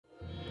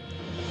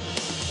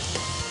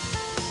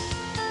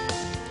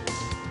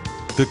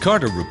The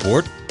Carter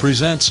Report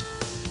presents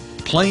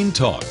Plain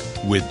Talk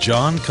with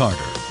John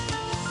Carter.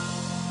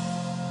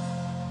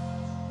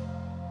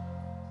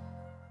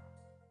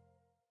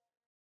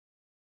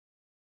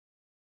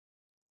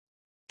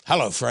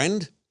 Hello,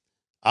 friend.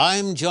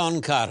 I'm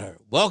John Carter.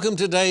 Welcome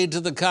today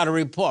to the Carter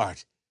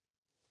Report.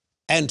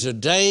 And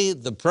today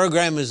the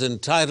program is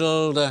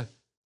entitled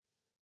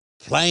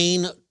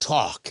Plain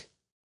Talk.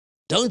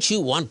 Don't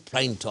you want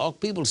plain talk?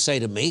 People say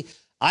to me,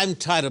 I'm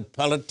tired of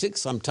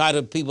politics. I'm tired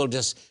of people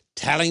just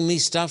telling me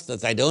stuff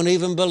that they don't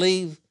even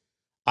believe.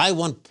 I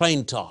want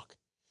plain talk.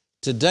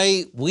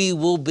 Today we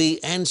will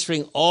be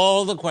answering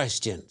all the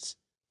questions.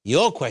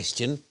 Your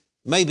question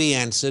may be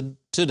answered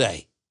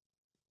today.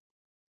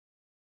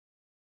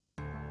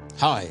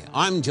 Hi,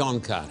 I'm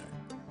John Carter.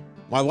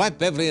 My wife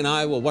Beverly and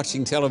I were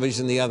watching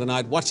television the other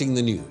night, watching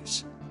the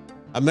news,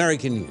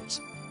 American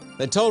news.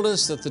 They told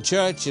us that the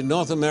church in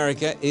North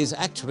America is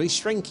actually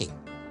shrinking.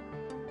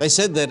 They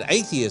said that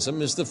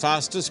atheism is the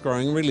fastest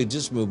growing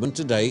religious movement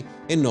today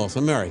in North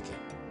America.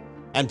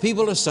 And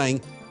people are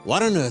saying,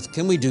 what on earth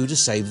can we do to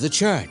save the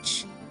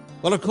church?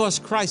 Well, of course,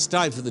 Christ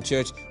died for the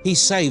church. He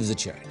saved the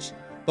church.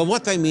 But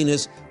what they mean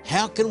is,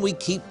 how can we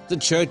keep the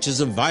church as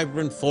a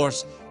vibrant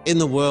force in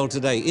the world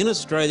today, in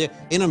Australia,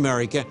 in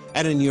America,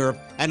 and in Europe,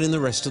 and in the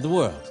rest of the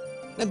world?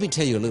 Let me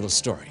tell you a little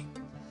story.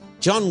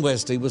 John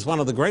Wesley was one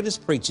of the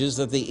greatest preachers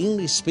that the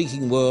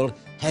English-speaking world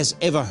has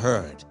ever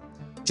heard.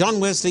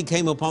 John Wesley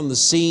came upon the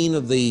scene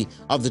of the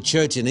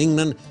church in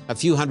England a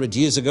few hundred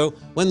years ago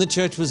when the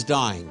church was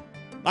dying.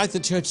 Like the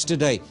church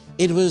today,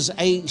 it was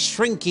a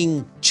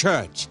shrinking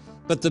church,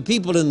 but the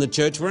people in the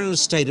church were in a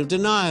state of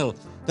denial.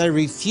 They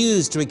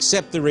refused to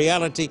accept the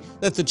reality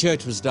that the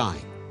church was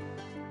dying.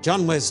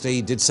 John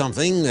Wesley did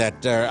something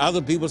that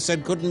other people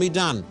said couldn't be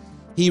done.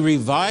 He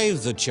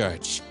revived the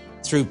church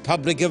through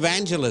public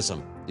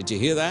evangelism. Did you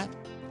hear that?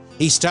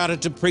 He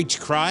started to preach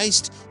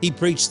Christ, he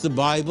preached the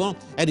Bible,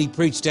 and he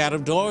preached out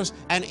of doors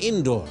and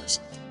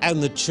indoors,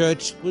 and the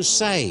church was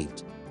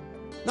saved.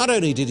 Not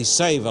only did he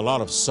save a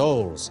lot of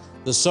souls,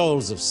 the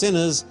souls of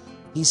sinners,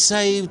 he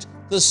saved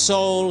the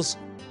souls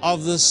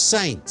of the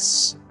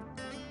saints.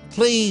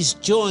 Please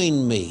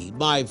join me,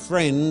 my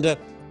friend,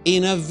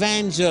 in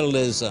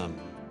evangelism.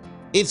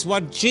 It's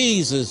what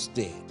Jesus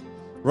did.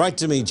 Write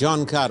to me,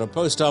 John Carter,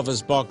 Post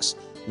Office Box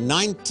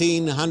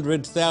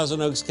 1900, Thousand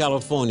Oaks,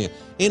 California.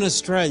 In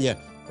Australia,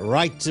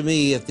 write to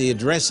me at the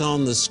address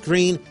on the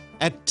screen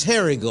at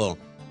Terrigal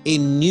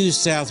in New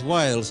South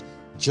Wales.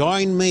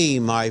 Join me,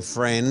 my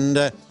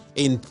friend,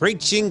 in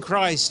preaching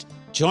Christ.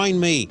 Join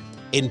me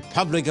in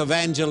public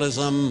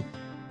evangelism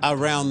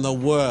around the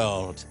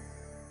world.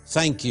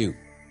 Thank you.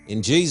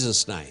 In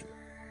Jesus' name.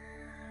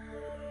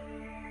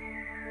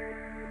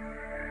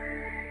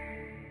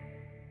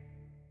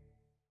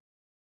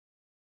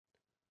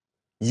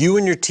 You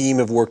and your team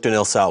have worked in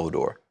El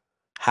Salvador.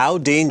 How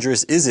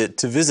dangerous is it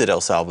to visit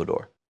El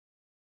Salvador?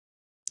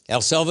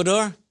 El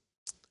Salvador,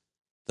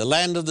 the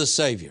land of the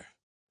Savior.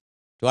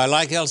 Do I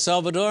like El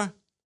Salvador?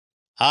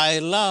 I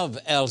love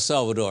El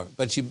Salvador,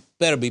 but you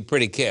better be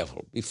pretty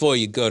careful before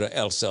you go to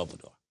El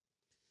Salvador.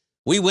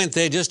 We went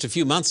there just a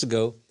few months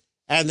ago,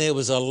 and there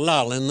was a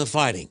lull in the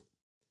fighting.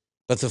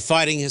 But the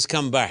fighting has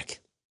come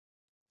back.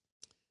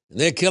 And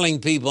they're killing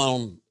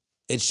people.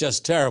 It's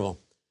just terrible.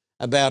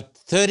 About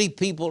 30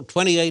 people,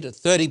 28 or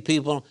 30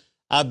 people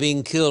are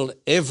being killed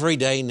every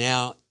day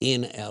now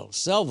in El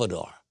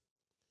Salvador.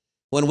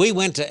 When we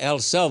went to El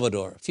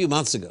Salvador a few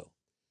months ago,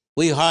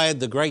 we hired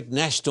the great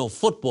National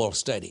Football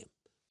Stadium.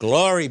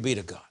 Glory be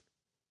to God.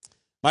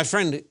 My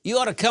friend, you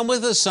ought to come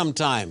with us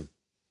sometime.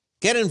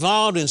 Get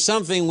involved in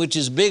something which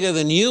is bigger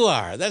than you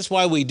are. That's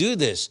why we do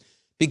this.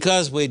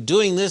 Because we're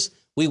doing this,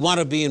 we want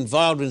to be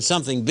involved in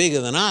something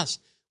bigger than us.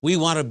 We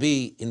want to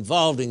be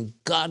involved in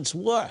God's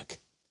work.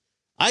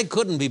 I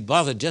couldn't be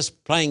bothered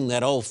just playing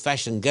that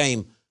old-fashioned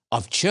game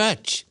of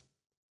church.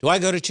 Do I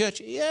go to church?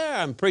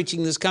 Yeah, I'm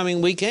preaching this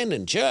coming weekend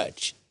in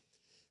church.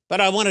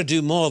 But I want to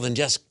do more than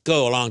just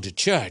go along to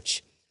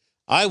church.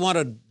 I want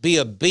to be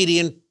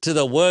obedient to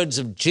the words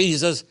of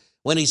Jesus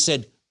when he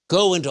said,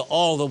 go into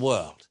all the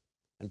world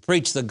and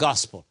preach the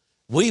gospel.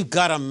 We've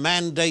got a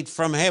mandate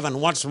from heaven.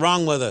 What's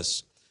wrong with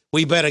us?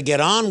 We better get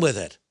on with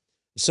it.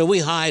 So we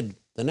hired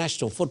the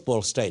National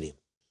Football Stadium.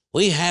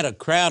 We had a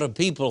crowd of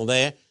people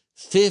there,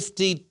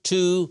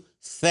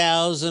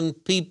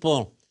 52,000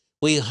 people.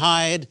 We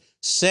hired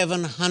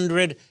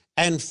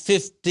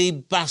 750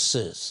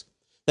 buses.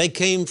 They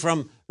came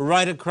from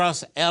right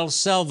across El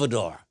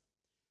Salvador.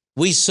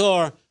 We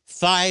saw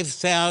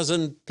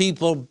 5,000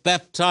 people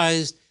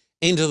baptized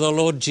into the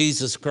Lord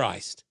Jesus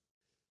Christ.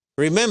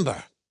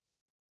 Remember,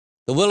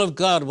 the will of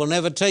God will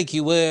never take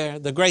you where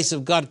the grace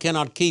of God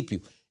cannot keep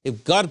you.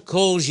 If God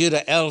calls you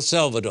to El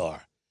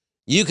Salvador,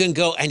 you can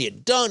go, and you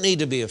don't need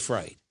to be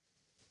afraid.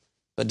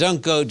 But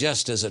don't go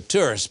just as a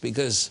tourist,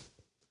 because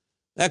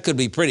that could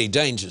be pretty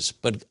dangerous.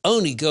 But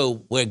only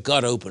go where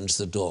God opens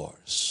the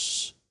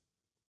doors.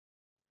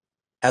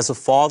 As a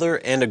father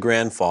and a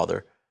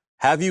grandfather,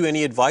 have you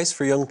any advice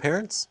for young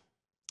parents?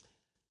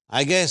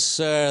 I guess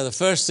the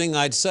first thing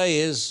I'd say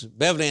is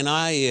Beverly and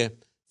I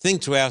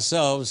think to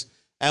ourselves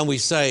and we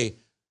say,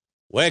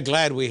 we're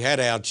glad we had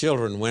our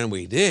children when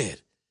we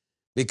did,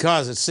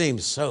 because it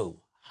seems so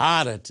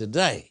harder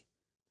today.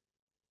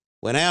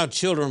 When our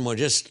children were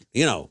just,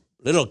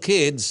 little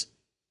kids,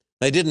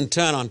 they didn't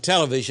turn on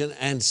television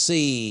and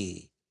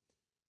see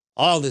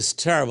all this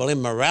terrible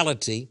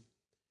immorality.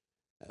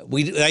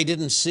 They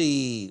didn't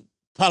see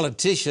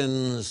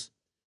politicians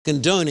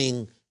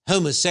condoning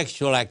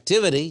homosexual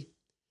activity.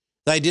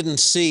 They didn't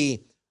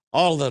see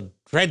all the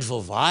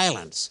dreadful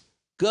violence.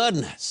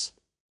 Goodness.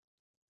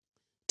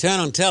 Turn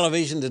on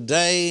television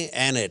today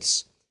and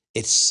it's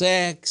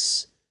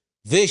sex,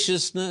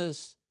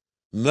 viciousness,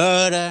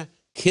 murder,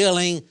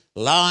 killing,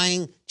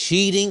 lying,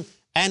 cheating,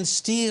 and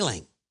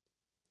stealing.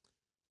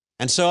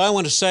 And so I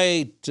want to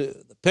say to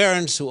the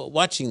parents who are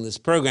watching this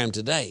program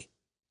today,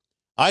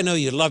 I know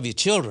you love your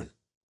children,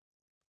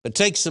 but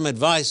take some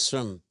advice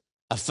from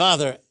a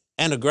father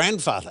and a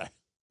grandfather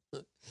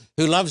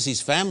who loves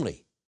his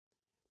family.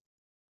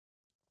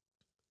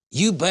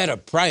 You better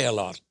pray a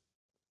lot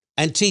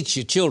and teach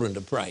your children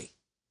to pray.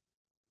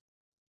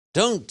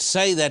 Don't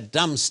say that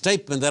dumb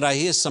statement that I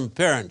hear some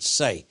parents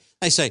say.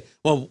 They say,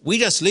 well, we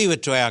just leave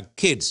it to our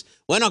kids.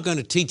 We're not going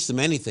to teach them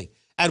anything.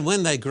 And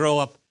when they grow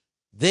up,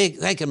 they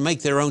can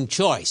make their own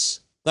choice.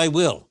 They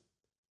will.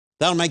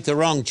 They'll make the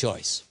wrong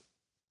choice.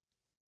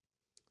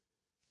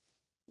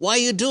 Why are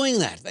you doing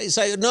that? They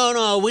say,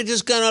 no, we're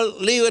just going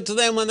to leave it to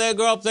them. When they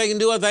grow up, they can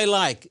do what they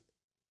like.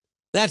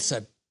 That's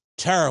a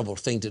terrible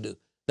thing to do.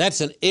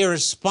 That's an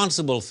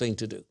irresponsible thing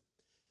to do.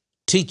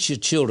 Teach your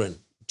children,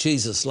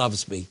 Jesus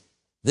loves me.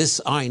 This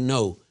I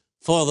know,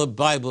 for the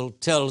Bible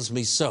tells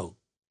me so.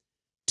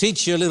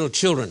 Teach your little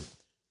children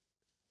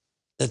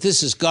that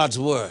this is God's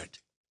word,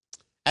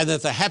 and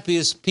that the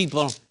happiest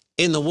people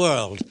in the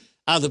world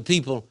are the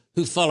people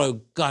who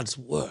follow God's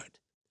word.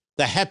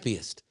 The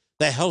happiest,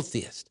 the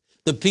healthiest,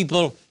 the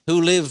people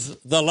who live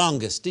the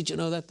longest. Did you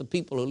know that? The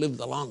people who live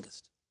the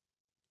longest.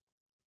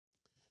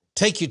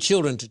 Take your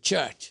children to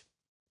church,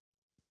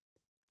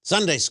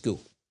 Sunday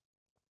school,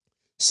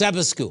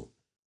 Sabbath school.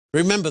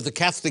 Remember, the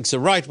Catholics are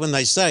right when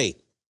they say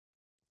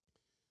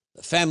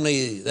the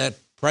family that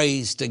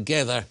prays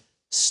together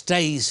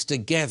stays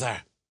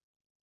together.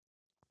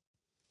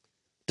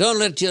 Don't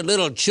let your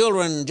little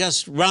children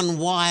just run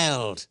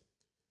wild.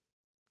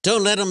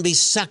 Don't let them be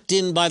sucked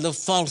in by the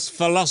false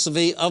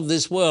philosophy of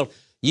this world.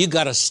 You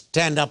got to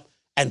stand up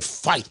and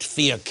fight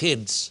for your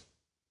kids.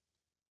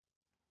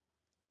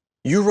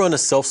 You run a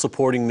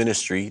self-supporting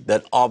ministry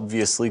that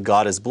obviously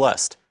God has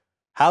blessed.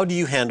 How do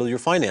you handle your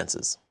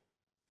finances?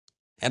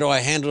 How do I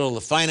handle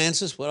the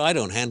finances? Well, I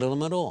don't handle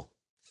them at all.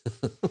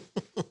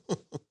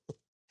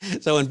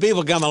 So when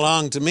people come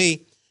along to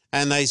me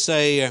and they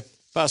say,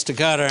 Pastor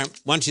Carter, I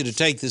want you to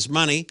take this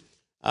money,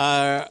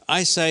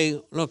 I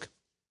say, look,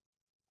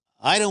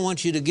 I don't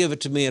want you to give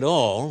it to me at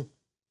all.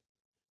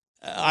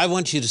 I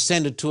want you to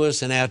send it to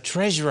us and our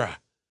treasurer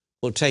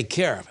will take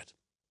care of it.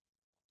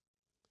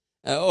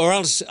 Or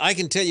else I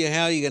can tell you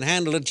how you can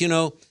handle it.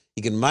 You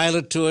can mail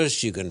it to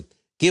us, you can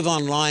give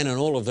online and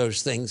all of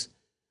those things.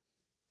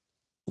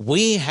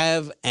 We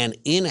have an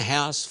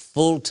in-house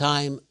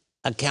full-time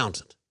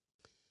accountant,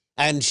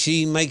 and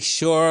she makes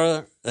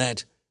sure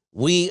that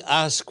we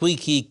are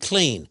squeaky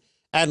clean.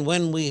 And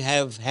when we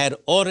have had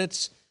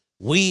audits,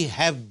 we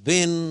have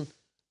been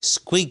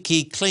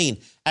squeaky clean.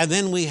 And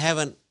then we have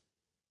an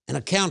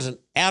accountant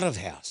out of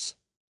house.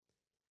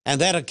 And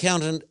that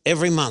accountant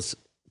every month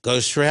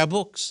goes through our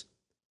books,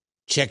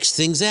 checks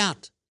things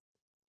out,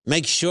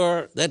 makes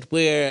sure that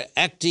we're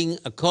acting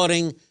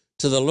according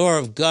to the law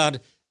of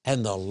God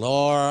and the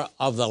law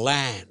of the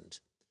land,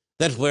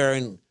 that we're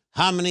in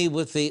harmony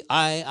with the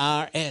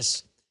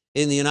IRS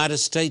in the United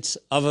States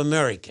of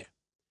America.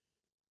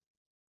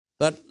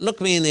 But look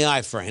me in the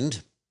eye,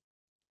 friend.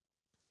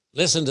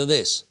 Listen to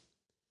this.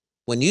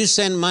 When you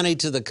send money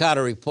to the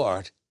Carter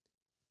Report,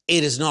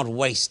 it is not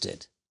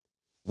wasted.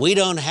 We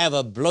don't have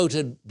a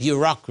bloated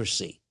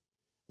bureaucracy.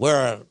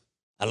 We're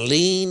a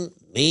lean,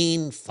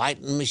 mean,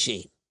 fighting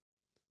machine.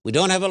 We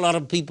don't have a lot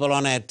of people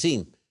on our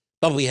team,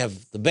 but we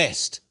have the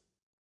best.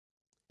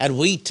 And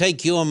we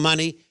take your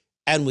money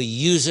and we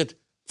use it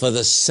for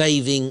the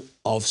saving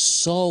of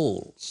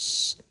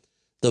souls.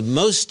 The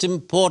most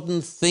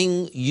important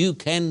thing you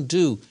can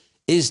do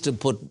is to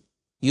put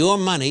your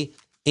money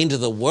into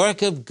the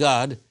work of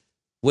God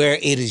where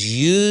it is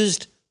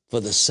used for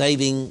the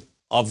saving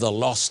of the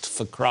lost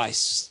for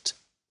Christ.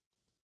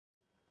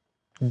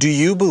 Do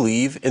you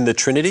believe in the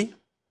Trinity?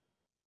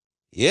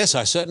 Yes,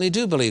 I certainly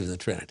do believe in the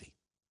Trinity.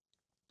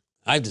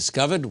 I've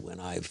discovered when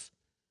I've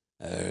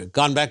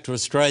gone back to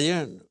Australia,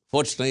 and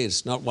fortunately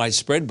it's not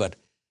widespread, but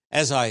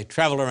as I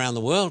travel around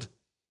the world,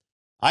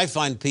 I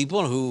find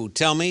people who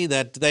tell me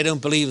that they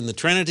don't believe in the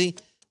Trinity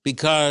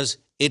because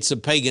it's a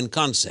pagan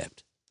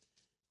concept.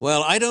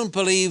 Well, I don't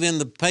believe in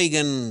the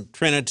pagan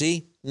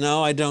Trinity.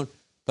 No, I don't.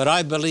 But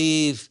I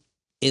believe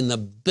in the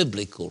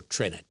biblical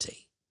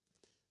Trinity.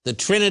 The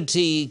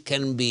Trinity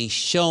can be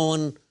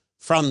shown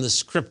from the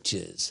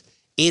Scriptures.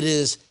 It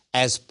is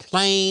as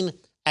plain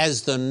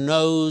as the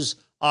nose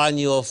on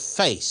your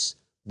face.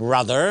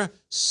 brother,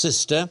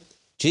 sister.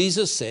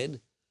 Jesus said,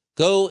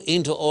 go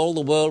into all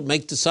the world,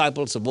 make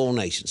disciples of all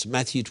nations.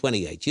 Matthew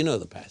 28, you know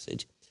the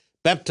passage.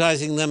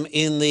 Baptizing them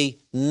in the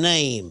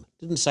name,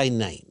 didn't say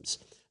names,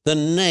 the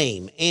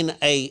name,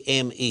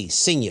 N-A-M-E,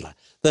 singular,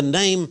 the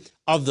name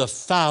of the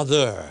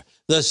Father,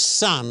 the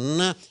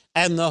Son,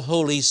 and the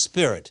Holy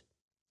Spirit.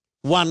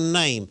 One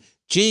name.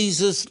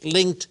 Jesus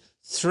linked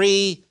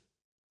three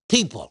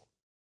people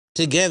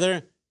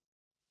together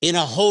in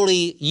a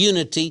holy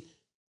unity,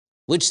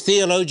 which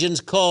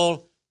theologians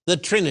call the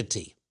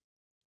Trinity.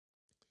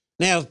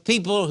 Now,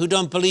 people who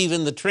don't believe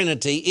in the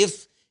Trinity,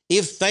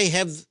 if they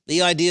have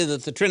the idea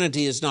that the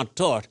Trinity is not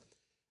taught,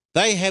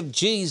 they have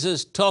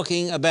Jesus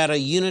talking about a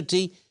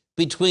unity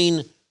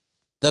between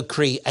the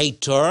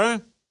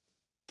Creator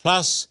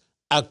plus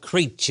a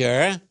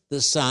creature,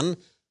 the Son,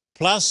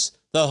 plus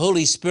the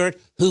Holy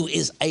Spirit, who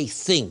is a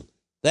thing.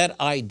 That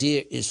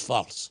idea is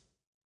false.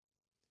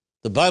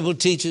 The Bible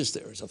teaches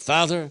there is a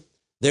Father,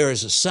 there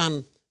is a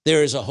Son,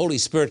 there is a Holy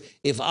Spirit.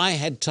 If I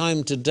had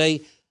time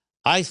today,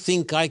 I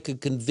think I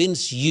could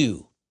convince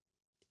you,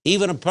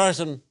 even a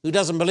person who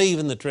doesn't believe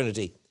in the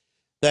Trinity,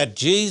 that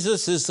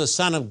Jesus is the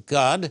Son of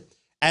God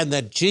and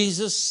that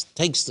Jesus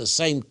takes the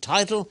same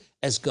title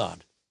as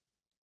God.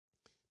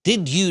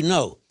 Did you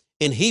know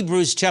in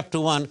Hebrews chapter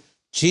 1,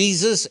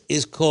 Jesus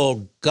is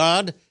called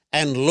God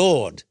and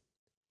Lord?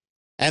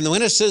 And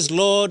when it says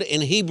Lord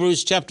in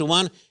Hebrews chapter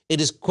 1, it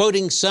is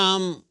quoting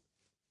Psalm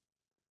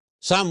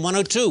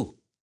 102,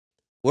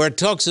 where it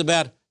talks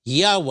about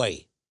Yahweh,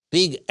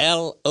 big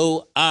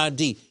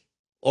L-O-R-D,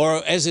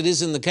 or as it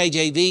is in the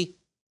KJV,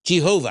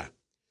 Jehovah.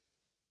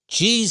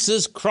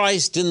 Jesus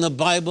Christ in the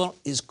Bible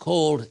is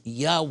called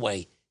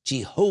Yahweh,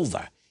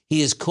 Jehovah.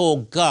 He is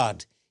called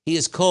God. He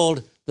is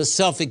called the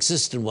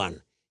self-existent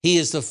one. He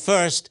is the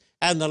first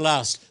and the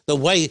last, the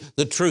way,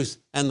 the truth,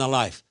 and the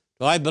life.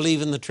 Do I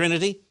believe in the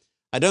Trinity?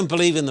 I don't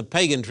believe in the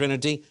pagan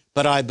Trinity,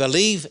 but I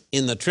believe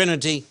in the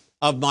Trinity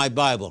of my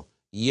Bible.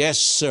 Yes,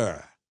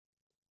 sir.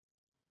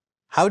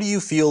 How do you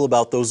feel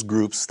about those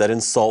groups that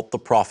insult the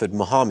Prophet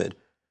Muhammad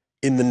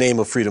in the name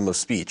of freedom of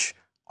speech?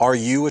 Are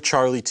you a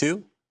Charlie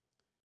too?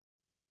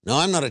 No,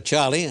 I'm not a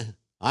Charlie.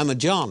 I'm a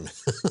John.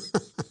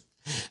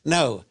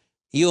 No,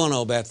 you all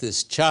know about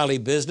this Charlie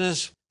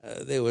business.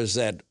 There was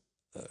that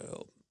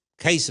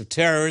case of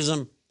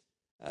terrorism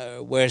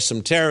where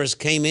some terrorists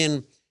came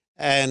in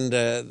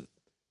and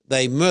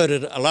they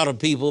murdered a lot of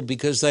people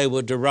because they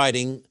were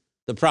deriding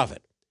the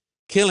Prophet.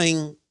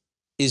 Killing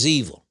is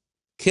evil.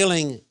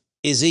 Killing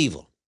is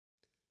evil.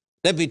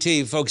 Let me tell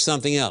you folks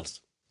something else.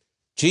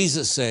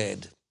 Jesus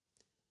said,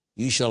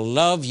 you shall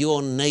love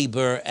your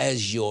neighbor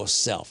as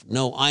yourself.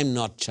 No, I'm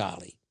not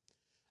Charlie.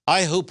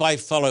 I hope I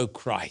follow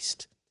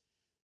Christ.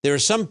 There are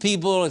some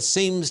people, it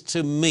seems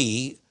to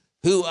me,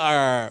 who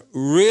are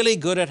really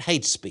good at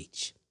hate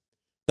speech.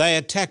 They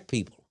attack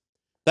people.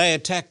 They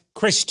attack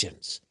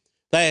Christians.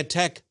 They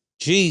attack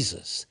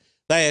Jesus.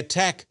 They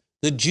attack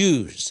the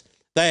Jews.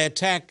 They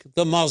attack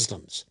the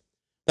Muslims.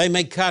 They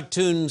make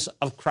cartoons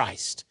of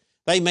Christ.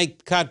 They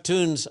make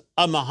cartoons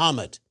of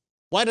Muhammad.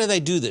 Why do they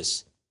do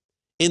this?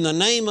 In the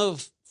name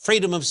of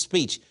freedom of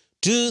speech.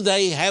 Do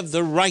they have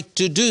the right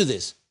to do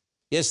this?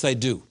 Yes, they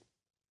do.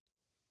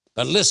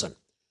 But listen,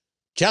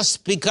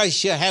 just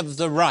because you have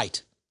the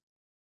right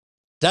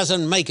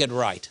doesn't make it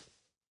right.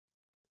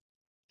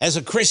 As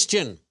a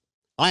Christian,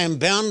 I am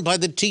bound by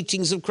the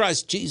teachings of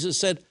Christ. Jesus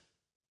said,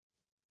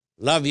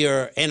 love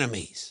your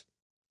enemies.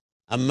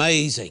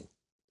 Amazing.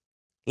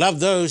 Love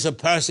those who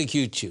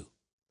persecute you.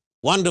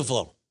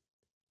 Wonderful.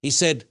 He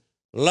said,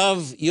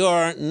 love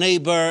your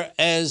neighbor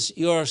as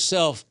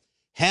yourself.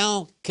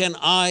 How can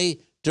I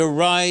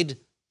deride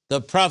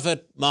the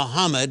Prophet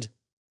Muhammad?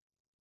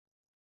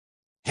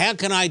 How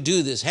can I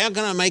do this? How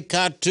can I make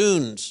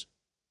cartoons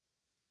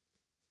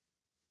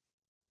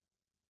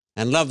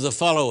and love the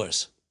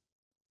followers?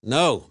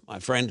 No, my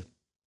friend.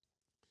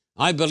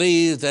 I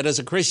believe that as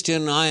a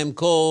Christian, I am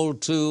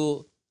called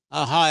to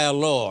a higher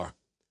law.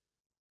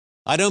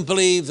 I don't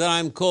believe that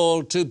I'm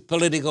called to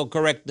political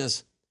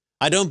correctness.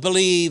 I don't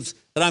believe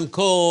that I'm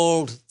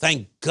called,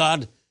 thank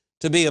God,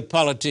 to be a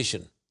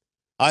politician.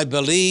 I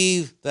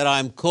believe that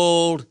I'm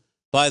called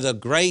by the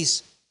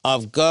grace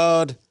of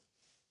God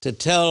to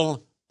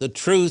tell the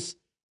truth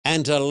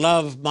and to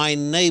love my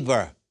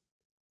neighbor.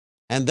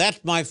 And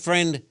that, my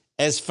friend,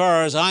 as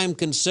far as I'm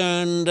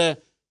concerned,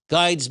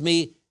 guides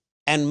me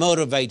and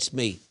motivates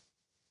me.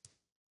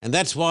 And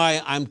that's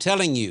why I'm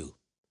telling you,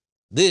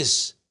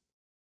 this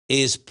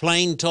is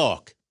plain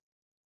talk.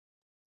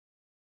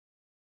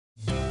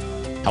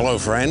 Hello,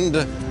 friend.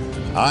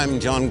 I'm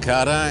John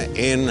Carter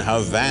in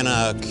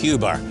Havana,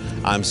 Cuba.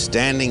 I'm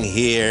standing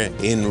here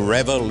in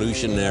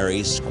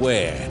Revolutionary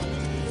Square.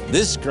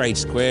 This great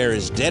square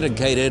is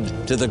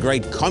dedicated to the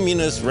great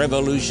communist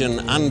revolution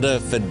under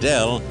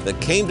Fidel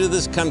that came to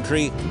this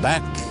country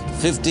back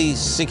 50,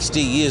 60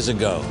 years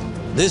ago.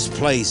 This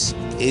place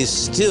is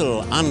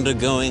still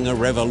undergoing a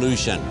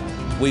revolution.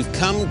 We've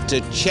come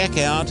to check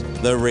out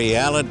the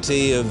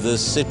reality of the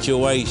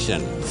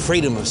situation.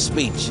 Freedom of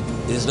speech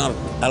is not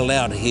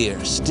allowed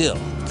here still.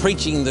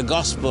 preaching the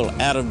gospel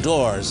out of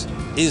doors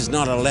is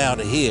not allowed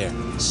here.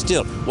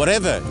 Still,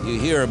 whatever you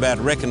hear about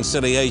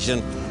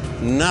reconciliation,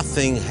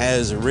 nothing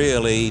has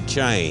really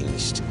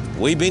changed.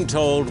 We've been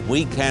told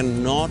we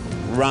cannot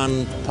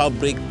run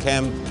public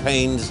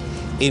campaigns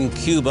in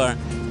Cuba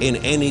in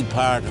any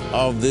part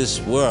of this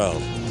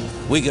world.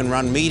 We can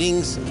run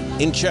meetings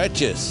in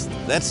churches.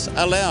 That's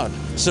allowed.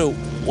 So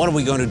what are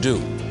we going to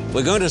do?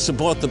 We're going to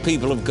support the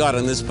people of God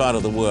in this part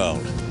of the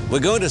world. We're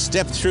going to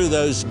step through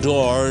those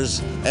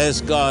doors as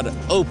God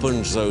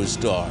opens those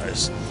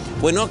doors.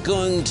 We're not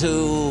going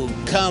to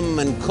come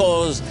and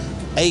cause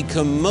a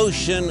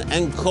commotion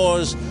and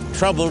cause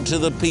trouble to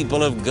the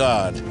people of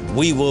God.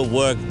 We will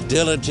work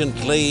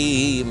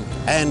diligently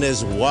and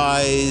as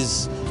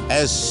wise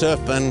as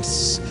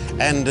serpents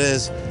and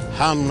as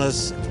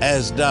harmless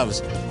as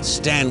doves.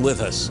 Stand with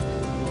us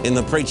in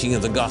the preaching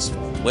of the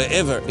gospel,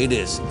 wherever it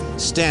is.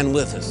 Stand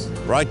with us.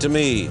 Write to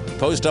me,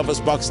 Post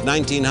Office Box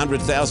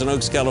 1900, Thousand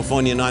Oaks,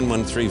 California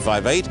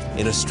 91358.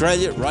 In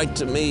Australia, write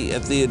to me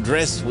at the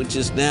address which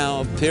is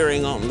now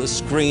appearing on the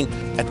screen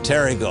at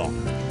Terrigal.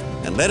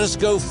 And let us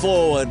go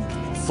forward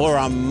for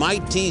a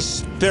mighty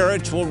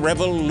spiritual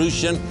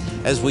revolution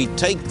as we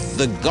take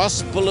the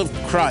gospel of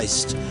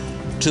Christ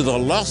to the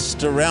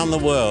lost around the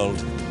world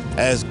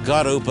as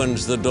God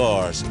opens the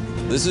doors.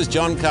 This is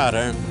John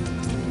Carter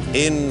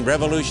in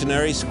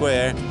Revolutionary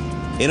Square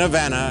in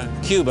Havana,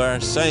 Cuba,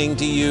 saying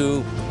to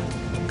you,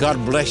 God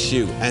bless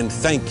you and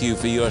thank you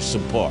for your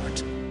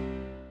support.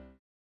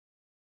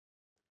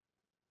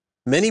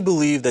 Many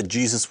believe that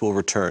Jesus will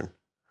return.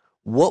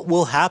 What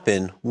will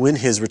happen when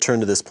his return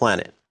to this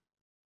planet?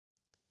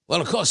 Well,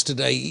 of course,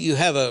 today you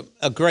have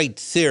a great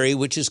theory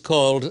which is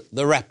called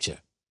the rapture,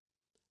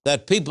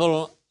 that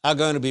people are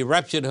going to be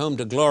raptured home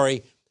to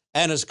glory,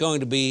 and it's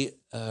going to be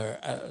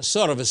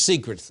sort of a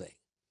secret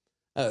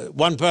thing.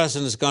 One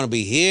person is going to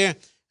be here,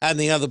 and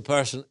the other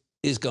person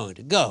is going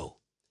to go.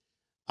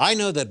 I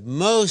know that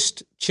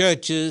most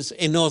churches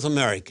in North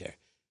America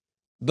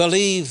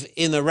believe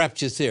in the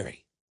rapture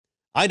theory.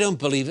 I don't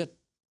believe it.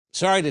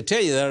 Sorry to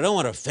tell you that. I don't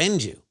want to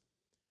offend you.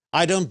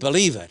 I don't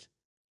believe it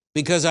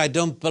because I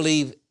don't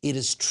believe it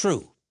is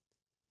true.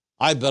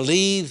 I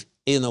believe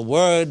in the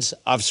words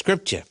of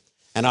Scripture,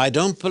 and I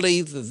don't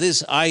believe that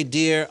this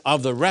idea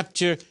of the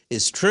rapture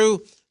is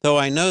true, though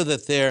I know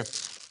that there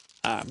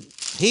are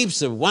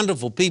heaps of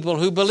wonderful people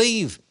who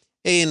believe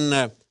in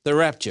the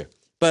rapture.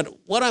 But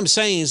what I'm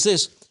saying is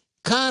this: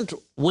 can't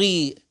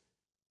we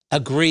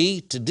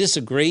agree to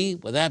disagree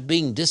without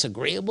being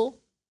disagreeable?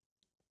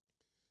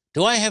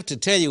 Do I have to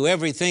tell you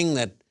everything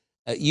that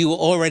you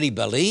already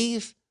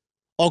believe?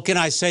 Or can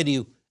I say to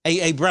you,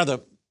 hey, brother,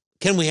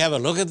 can we have a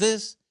look at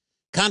this?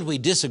 Can't we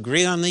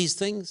disagree on these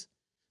things?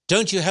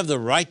 Don't you have the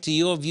right to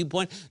your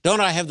viewpoint? Don't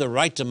I have the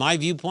right to my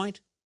viewpoint?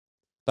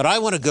 But I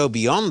want to go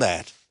beyond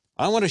that.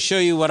 I want to show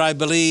you what I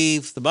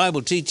believe the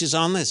Bible teaches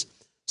on this.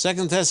 2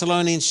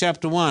 Thessalonians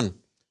chapter 1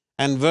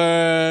 and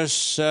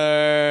verse,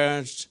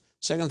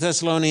 2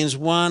 Thessalonians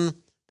 1,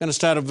 going to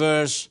start at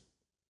verse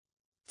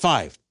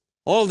 5.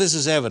 All this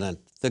is evident,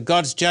 that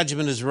God's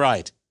judgment is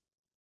right.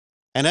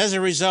 And as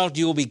a result,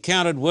 you will be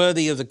counted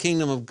worthy of the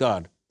kingdom of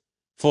God,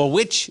 for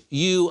which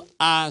you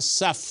are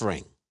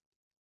suffering.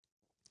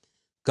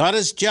 God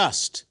is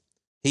just.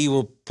 He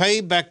will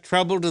pay back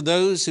trouble to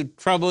those who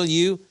trouble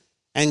you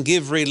and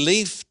give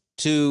relief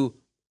to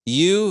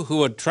you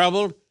who are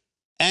troubled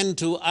and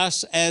to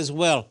us as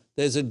well.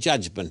 There's a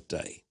judgment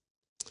day.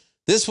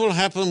 This will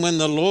happen when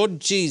the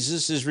Lord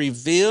Jesus is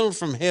revealed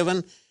from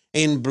heaven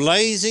in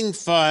blazing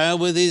fire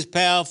with his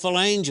powerful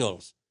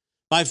angels.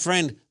 My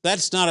friend,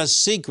 that's not a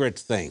secret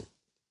thing.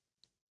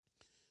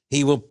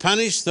 He will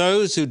punish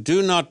those who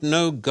do not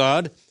know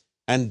God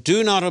and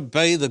do not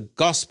obey the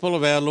gospel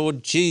of our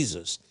Lord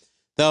Jesus.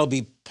 They'll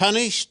be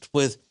punished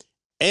with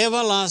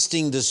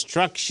everlasting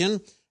destruction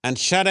and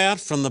shut out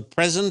from the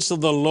presence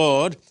of the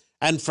Lord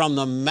and from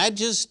the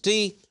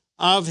majesty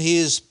of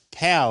his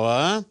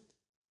power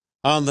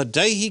on the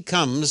day he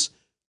comes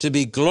to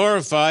be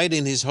glorified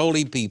in his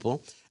holy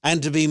people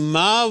and to be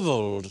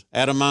marveled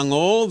at among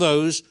all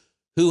those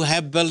who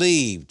have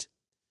believed.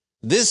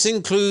 This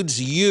includes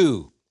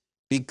you,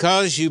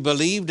 because you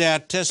believed our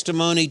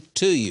testimony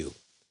to you.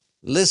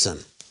 Listen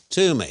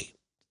to me.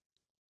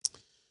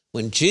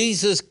 When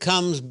Jesus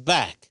comes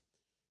back,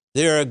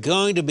 there are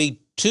going to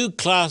be two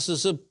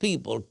classes of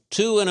people,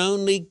 two and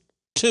only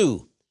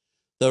two: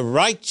 the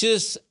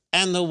righteous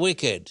and the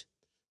wicked,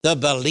 the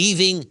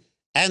believing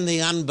and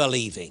the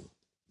unbelieving.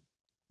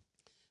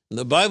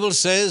 The Bible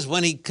says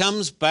when he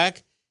comes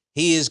back,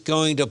 he is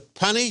going to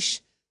punish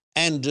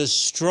and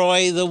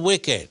destroy the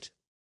wicked.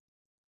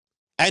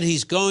 And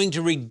he's going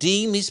to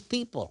redeem his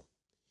people.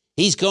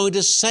 He's going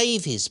to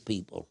save his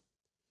people.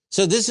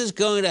 So this is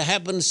going to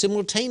happen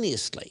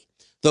simultaneously.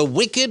 The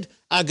wicked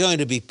are going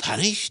to be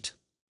punished.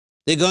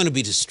 They're going to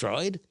be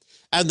destroyed.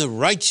 And the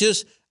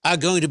righteous are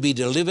going to be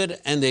delivered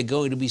and they're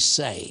going to be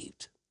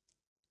saved.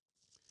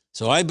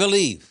 So I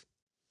believe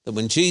that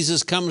when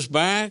Jesus comes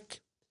back,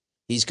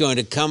 he's going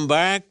to come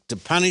back to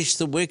punish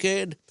the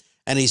wicked,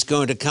 and he's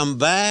going to come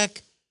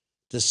back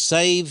to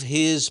save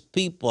his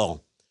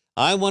people.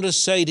 I want to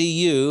say to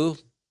you,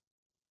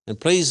 and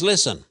please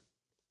listen,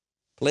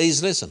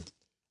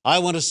 I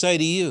want to say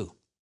to you,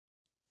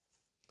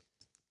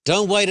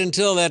 don't wait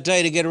until that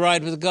day to get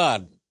right with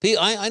God.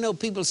 I know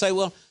people say,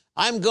 well,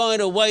 I'm going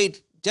to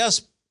wait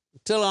just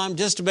till I'm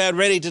just about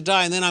ready to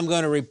die, and then I'm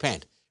going to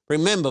repent.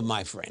 Remember,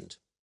 my friend,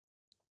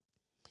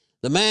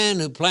 the man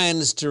who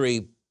plans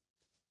to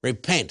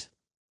repent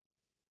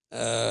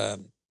at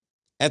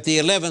the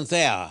 11th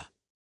hour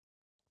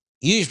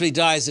usually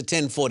dies at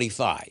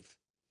 10:45.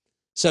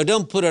 So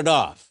don't put it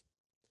off.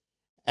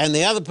 And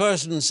the other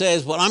person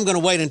says, well, I'm going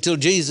to wait until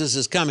Jesus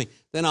is coming,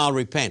 then I'll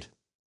repent.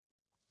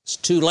 It's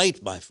too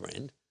late, my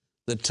friend.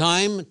 The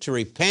time to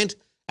repent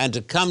and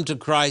to come to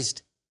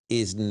Christ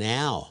is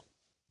now.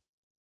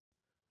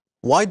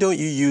 Why don't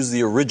you use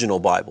the original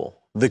Bible,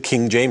 the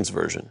King James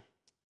Version?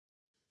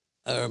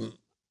 I'm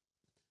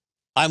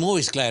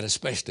always glad,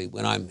 especially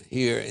when I'm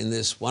here in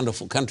this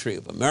wonderful country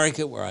of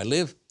America where I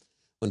live,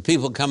 when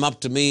people come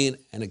up to me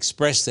and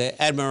express their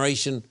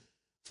admiration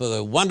for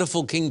the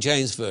wonderful King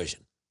James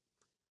Version,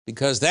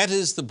 because that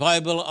is the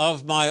Bible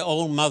of my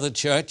old mother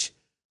church,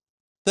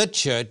 the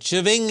Church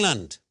of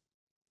England.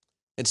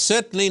 It's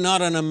certainly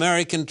not an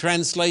American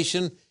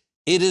translation.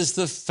 It is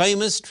the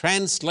famous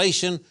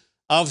translation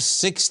of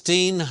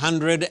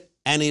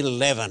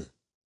 1611.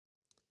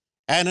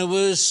 And it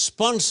was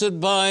sponsored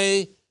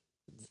by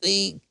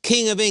the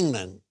King of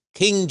England,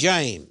 King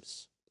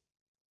James.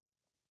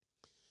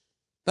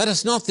 But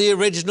it's not the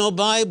original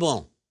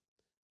Bible.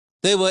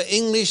 There were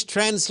English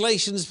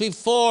translations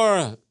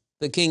before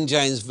the King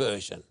James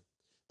Version.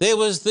 There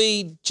was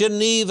the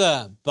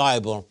Geneva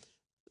Bible,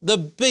 the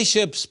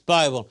Bishop's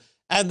Bible,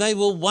 and they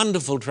were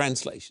wonderful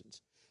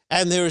translations.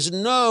 And there is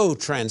no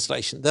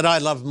translation that I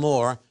love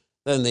more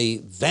than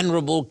the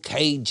venerable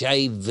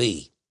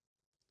KJV.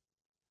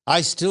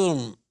 I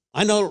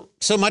know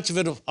so much of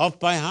it off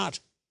by heart.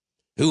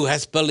 Who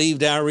hath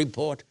believed our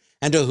report?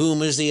 And to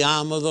whom is the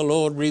arm of the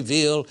Lord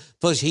revealed?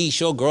 For he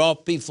shall grow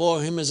up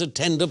before him as a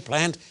tender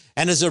plant,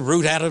 and as a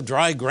root out of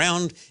dry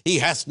ground. He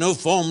hath no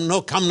form,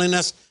 no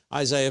comeliness.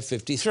 Isaiah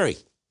 53.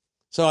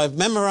 So I've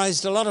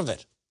memorized a lot of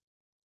it.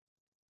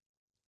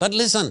 But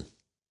listen,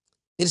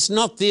 it's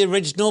not the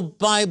original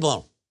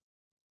Bible.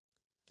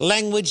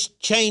 Language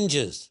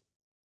changes.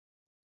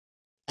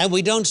 And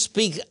we don't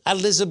speak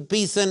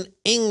Elizabethan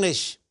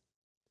English.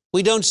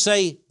 We don't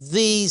say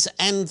these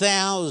and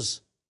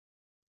thous.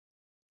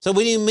 So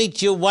when you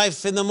meet your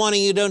wife in the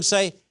morning, you don't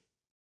say,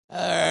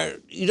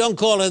 you don't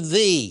call her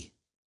thee,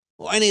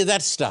 or any of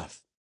that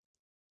stuff,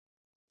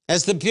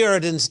 as the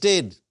Puritans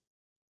did.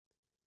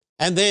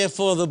 And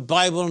therefore the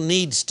Bible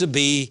needs to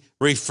be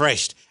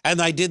refreshed.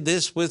 And I did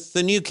this with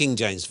the New King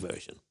James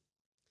Version.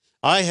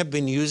 I have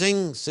been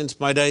using, since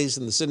my days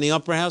in the Sydney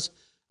Opera House,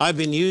 I've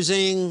been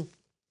using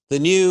the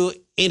New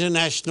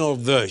International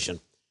Version.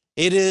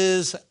 It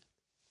is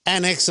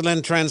an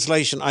excellent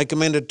translation. I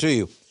commend it to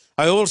you.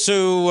 I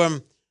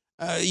also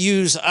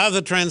use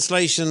other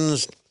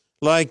translations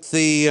like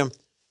the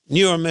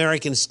New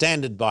American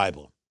Standard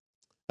Bible.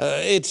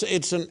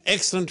 It's an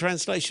excellent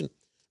translation.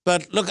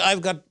 But look,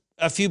 I've got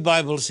a few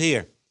Bibles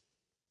here.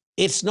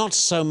 It's not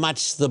so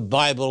much the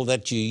Bible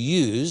that you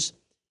use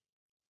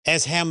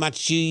as how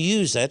much you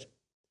use it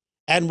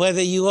and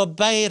whether you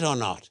obey it or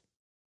not.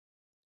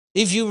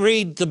 If you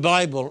read the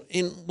Bible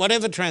in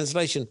whatever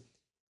translation,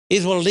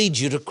 it will lead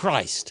you to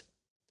Christ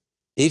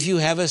if you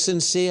have a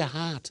sincere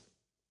heart.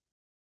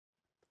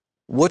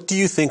 What do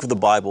you think of the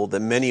Bible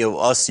that many of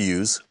us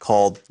use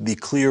called the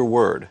Clear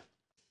Word?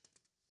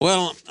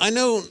 Well, I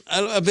know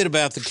a bit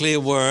about the Clear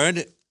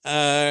Word.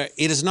 It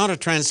is not a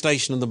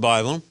translation of the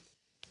Bible.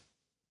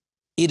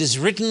 It is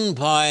written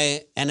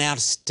by an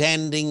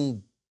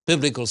outstanding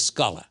biblical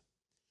scholar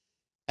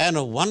and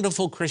a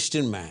wonderful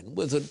Christian man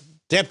with a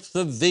depth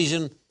of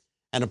vision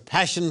and a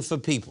passion for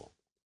people.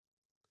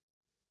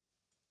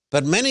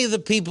 But many of the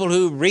people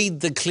who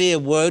read the Clear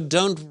Word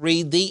don't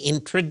read the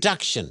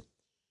introduction,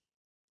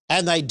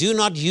 and they do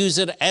not use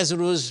it as it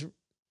was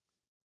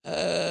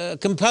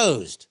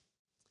composed.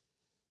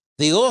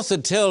 The author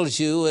tells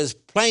you as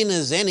plain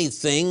as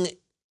anything,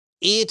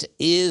 it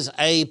is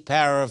a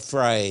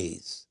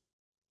paraphrase.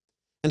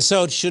 And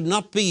so it should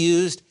not be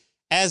used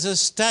as a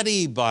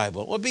study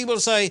Bible. Well, people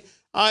say,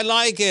 I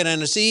like it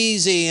and it's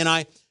easy and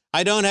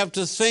I don't have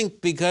to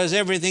think because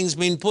everything's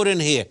been put in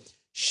here.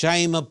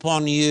 Shame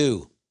upon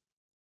you.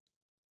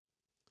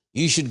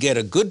 You should get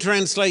a good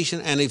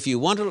translation, and if you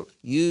want to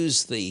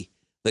use the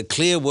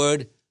Clear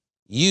Word,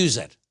 use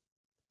it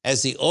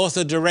as the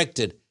author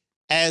directed,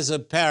 as a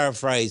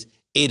paraphrase.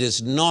 It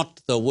is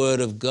not the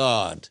Word of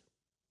God.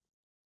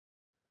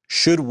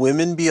 Should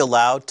women be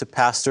allowed to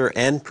pastor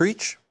and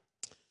preach?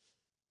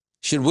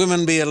 Should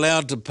women be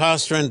allowed to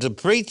pastor and to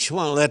preach?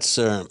 Well, that's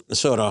a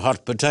sort of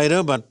hot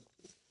potato, but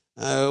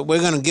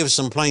we're going to give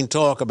some plain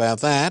talk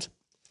about that,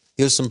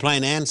 give some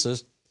plain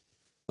answers.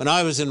 When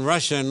I was in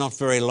Russia not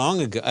very long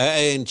ago,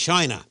 in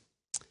China,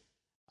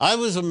 I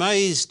was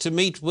amazed to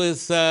meet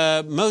with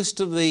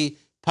most of the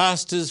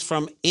pastors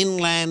from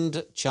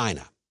inland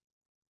China.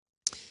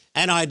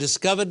 and I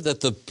discovered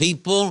that the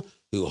people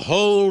who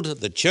hold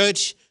the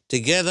church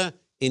together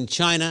in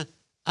China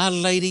are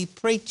lady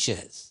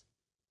preachers.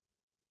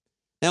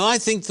 Now, I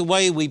think the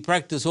way we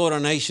practice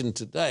ordination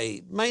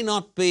today may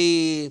not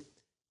be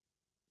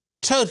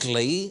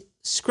totally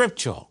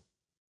scriptural.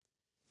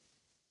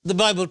 The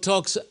Bible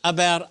talks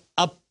about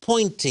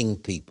appointing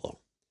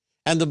people,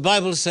 and the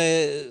Bible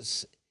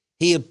says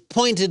he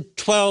appointed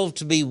 12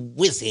 to be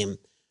with him,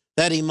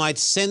 that he might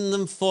send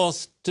them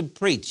forth to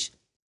preach.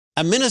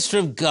 A minister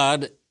of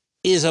God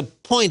is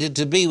appointed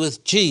to be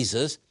with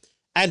Jesus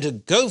and to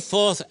go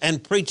forth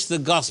and preach the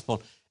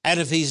gospel. And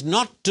if he's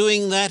not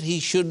doing that, he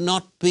should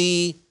not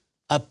be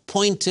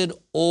appointed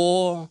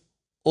or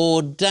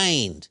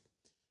ordained.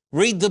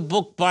 Read the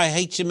book by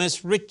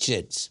H.M.S.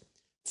 Richards,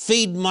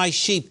 Feed My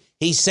Sheep.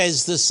 He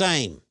says the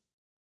same.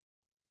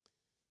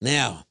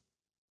 Now,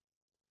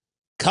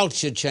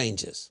 culture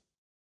changes.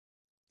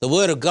 The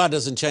Word of God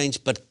doesn't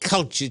change, but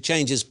culture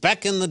changes.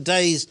 Back in the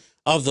days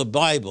of the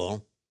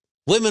Bible,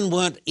 women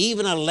weren't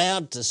even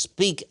allowed to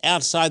speak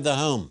outside the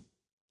home.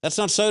 That's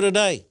not so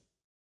today.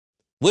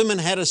 Women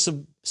had a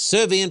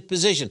subservient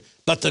position,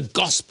 but the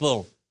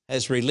gospel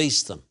has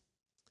released them.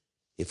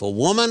 If a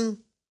woman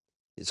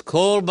is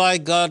called by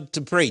God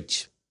to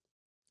preach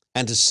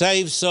and to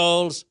save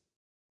souls,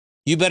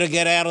 you better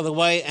get out of the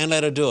way and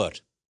let her do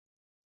it.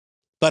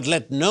 But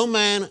let no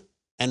man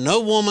and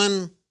no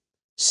woman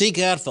seek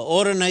out for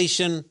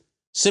ordination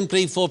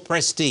simply for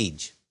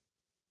prestige.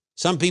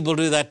 Some people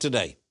do that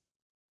today.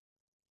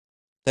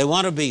 They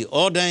want to be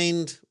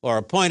ordained or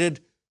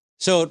appointed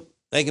so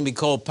they can be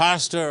called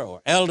pastor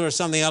or elder or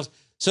something else,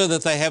 so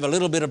that they have a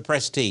little bit of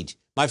prestige.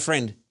 My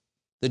friend,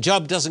 the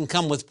job doesn't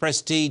come with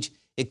prestige.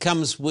 It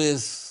comes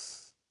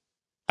with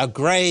a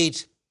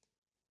great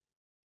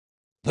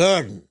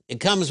burden.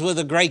 It comes with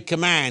a great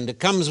command. It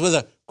comes with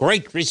a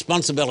great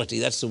responsibility.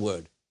 That's the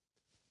word.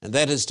 And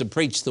that is to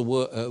preach the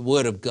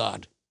word of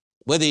God.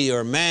 Whether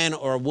you're a man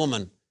or a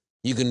woman,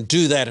 you can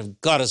do that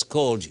if God has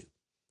called you.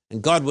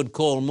 And God would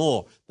call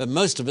more. But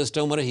most of us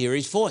don't want to hear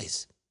his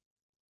voice.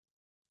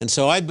 And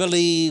so I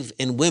believe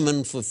in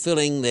women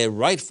fulfilling their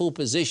rightful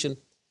position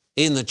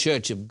in the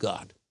church of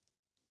God.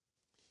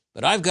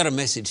 But I've got a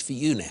message for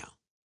you now.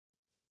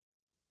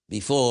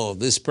 Before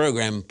this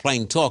program,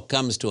 Plain Talk,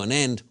 comes to an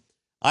end,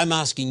 I'm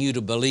asking you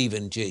to believe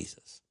in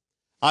Jesus.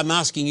 I'm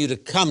asking you to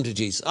come to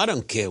Jesus. I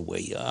don't care where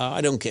you are.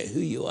 I don't care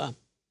who you are.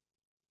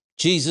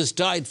 Jesus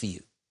died for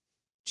you.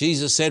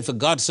 Jesus said, for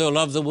God so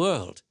loved the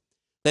world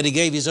that he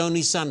gave his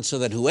only Son, so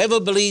that whoever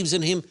believes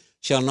in him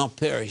shall not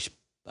perish,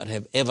 but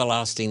have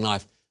everlasting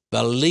life.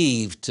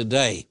 Believe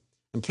today.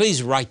 And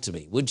please write to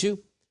me, would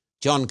you?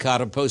 John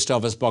Carter, Post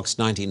Office Box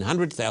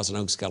 1900, Thousand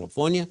Oaks,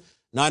 California,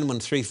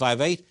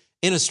 91358.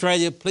 In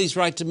Australia, please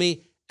write to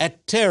me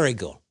at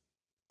Terrigal.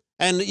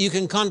 And you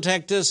can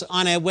contact us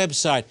on our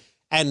website.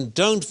 And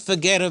don't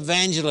forget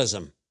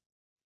evangelism.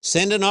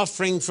 Send an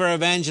offering for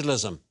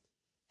evangelism.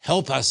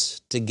 Help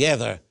us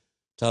together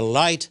to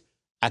light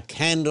a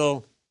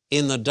candle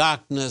in the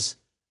darkness.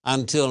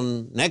 Until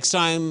next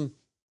time,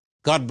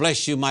 God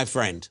bless you, my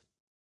friend.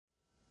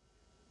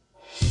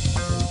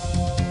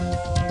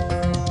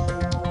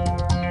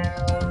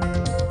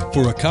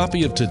 For a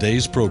copy of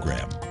today's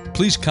program,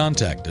 please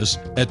contact us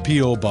at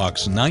P.O.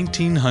 Box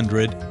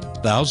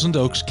 1900, Thousand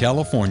Oaks,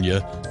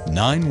 California,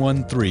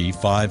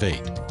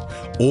 91358.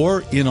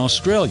 Or in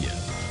Australia,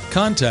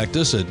 contact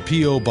us at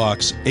P.O.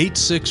 Box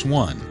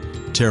 861,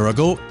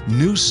 Terrigal,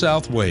 New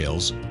South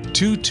Wales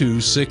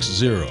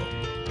 2260.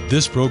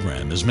 This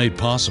program is made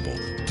possible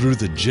through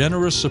the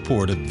generous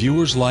support of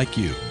viewers like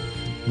you.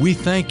 We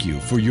thank you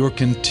for your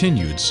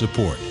continued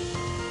support.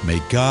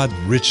 May God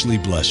richly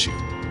bless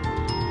you.